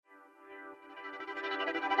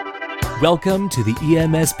Welcome to the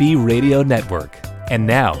EMSB Radio Network. And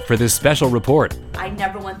now for this special report. I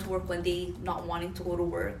never went to work one day not wanting to go to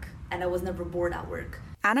work, and I was never bored at work.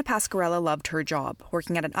 Anna Pasquarella loved her job,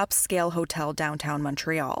 working at an upscale hotel downtown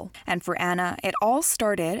Montreal. And for Anna, it all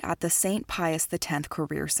started at the St. Pius X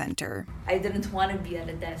Career Centre. I didn't want to be at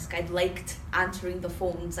a desk. I liked answering the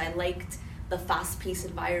phones. I liked the fast-paced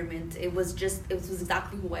environment. It was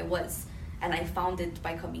exactly who I was. And I found it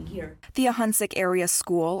by coming here. The Ahuntsic Area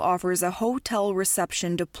School offers a hotel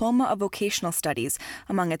reception diploma of vocational studies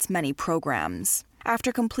among its many programs.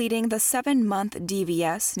 After completing the 7-month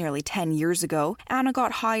DVS nearly 10 years ago, Anna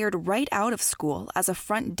got hired right out of school as a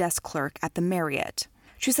front desk clerk at the Marriott.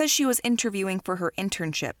 She says she was interviewing for her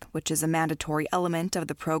internship, which is a mandatory element of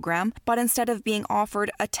the program, but instead of being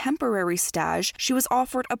offered a temporary stage, she was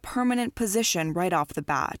offered a permanent position right off the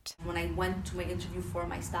bat. When I went to my interview for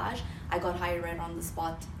my stage, I got hired right on the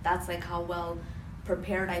spot. That's how well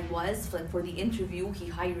prepared I was. For the interview, he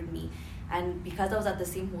hired me. And because I was at the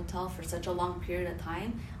same hotel for such a long period of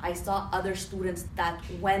time, I saw other students that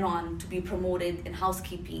went on to be promoted in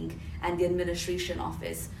housekeeping and the administration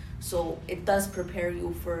office. So it does prepare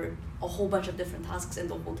you for a whole bunch of different tasks in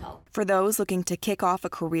the hotel. For those looking to kick off a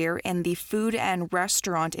career in the food and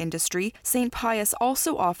restaurant industry, St. Pius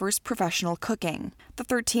also offers professional cooking. The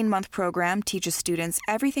 13-month program teaches students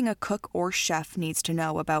everything a cook or chef needs to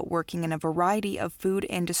know about working in a variety of food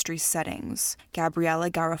industry settings.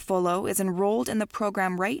 Gabriella Garofolo is enrolled in the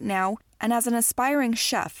program right now, and as an aspiring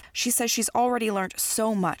chef, she says she's already learned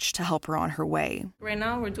so much to help her on her way. Right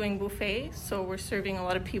now we're doing buffet, so we're serving a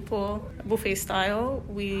lot of people buffet style.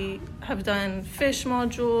 We have done fish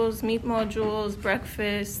modules, meat modules,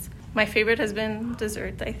 breakfast. My favorite has been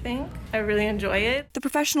dessert, I think. I really enjoy it. The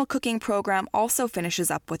professional cooking program also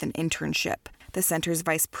finishes up with an internship. The center's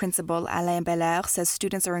vice principal, Alain Belair, says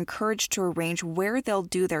students are encouraged to arrange where they'll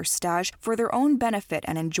do their stage for their own benefit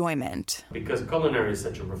and enjoyment. Because culinary is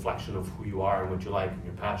such a reflection of who you are and what you like and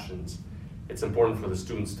your passions, it's important for the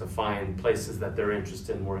students to find places that they're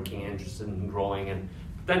interested in working, interested in growing, and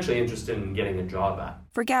potentially interested in getting a job at.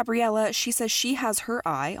 For Gabriella, she says she has her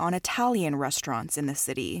eye on Italian restaurants in the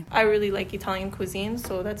city. I really like Italian cuisine,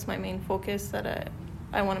 so that's my main focus, that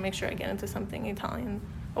I want to make sure I get into something Italian,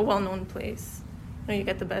 a well-known place. You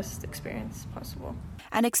get the best experience possible.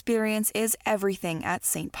 And experience is everything at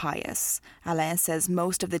St. Pius. Alain says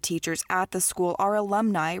most of the teachers at the school are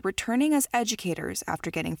alumni returning as educators after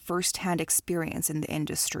getting first-hand experience in the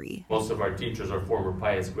industry. Most of our teachers are former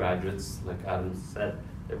Pius graduates, like Adam said.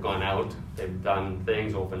 They've gone out, they've done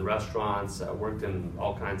things, opened restaurants, worked in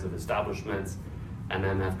all kinds of establishments, and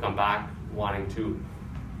then have come back wanting to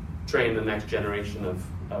train the next generation of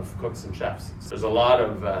cooks and chefs. There's a lot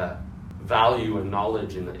of value and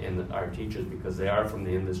knowledge in our teachers because they are from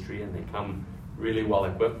the industry and they come really well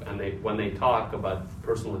equipped, and when they talk about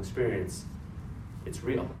personal experience, it's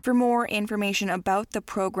real. For more information about the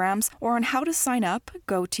programs or on how to sign up,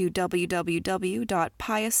 go to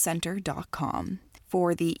www.piuscenter.com.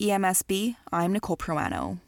 For the EMSB, I'm Nicole Proano.